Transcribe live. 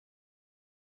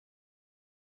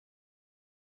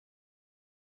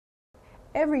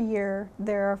Every year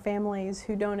there are families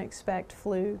who don't expect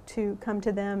flu to come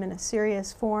to them in a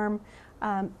serious form,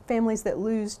 families that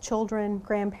lose children,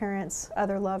 grandparents,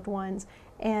 other loved ones.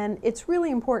 And it's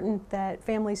really important that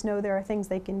families know there are things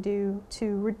they can do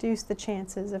to reduce the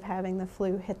chances of having the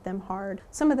flu hit them hard.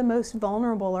 Some of the most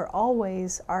vulnerable are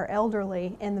always our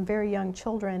elderly and the very young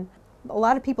children. A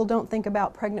lot of people don't think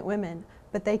about pregnant women,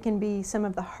 but they can be some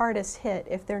of the hardest hit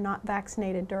if they're not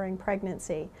vaccinated during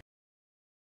pregnancy.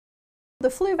 The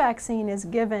flu vaccine is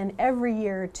given every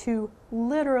year to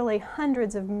literally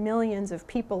hundreds of millions of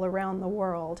people around the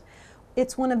world.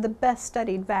 It's one of the best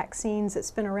studied vaccines.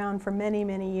 It's been around for many,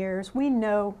 many years. We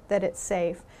know that it's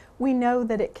safe. We know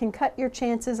that it can cut your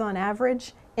chances on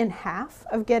average in half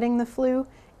of getting the flu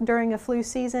during a flu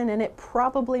season, and it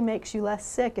probably makes you less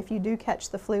sick if you do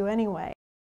catch the flu anyway.